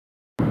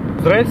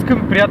Здравейте,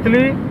 скъпи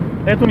приятели!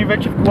 Ето ни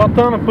вече в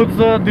колата на път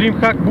за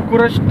Dreamhack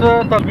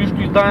Bucharest, тази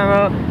годишното издание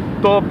на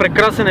този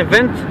прекрасен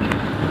евент,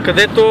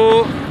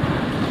 където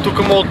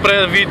тук мога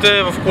отпред да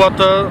видите в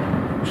колата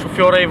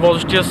шофьора и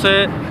возещия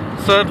се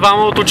са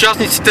двама от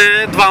участниците,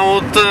 двама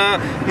от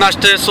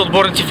нашите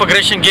съотборници в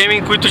Aggression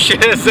Gaming, които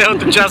ще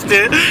вземат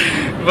участие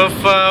в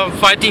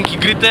файтинг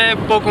игрите,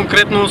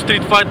 по-конкретно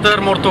Street Fighter,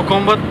 Mortal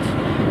Kombat.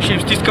 Ще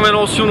им стискаме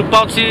много силно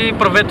палци,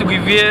 правете го и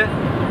вие,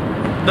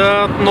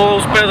 да много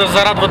успеят да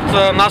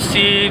зарадват нас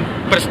и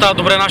представят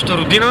добре нашата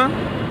родина.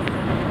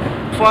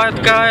 Това е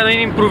така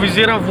един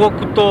импровизиран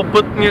влог от този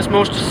път, ние сме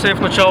още съвсем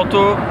в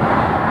началото.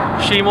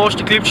 Ще има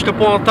още клипчета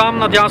по-натам,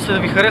 надявам се да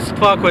ви хареса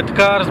това, ако е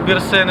така.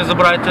 Разбира се, не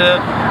забравяйте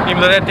да им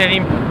дадете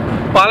един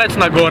палец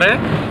нагоре.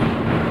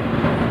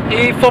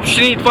 И в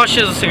общи линии това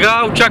ще е за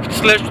сега, очаквайте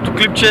следващото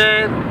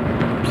клипче.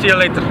 See you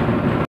later!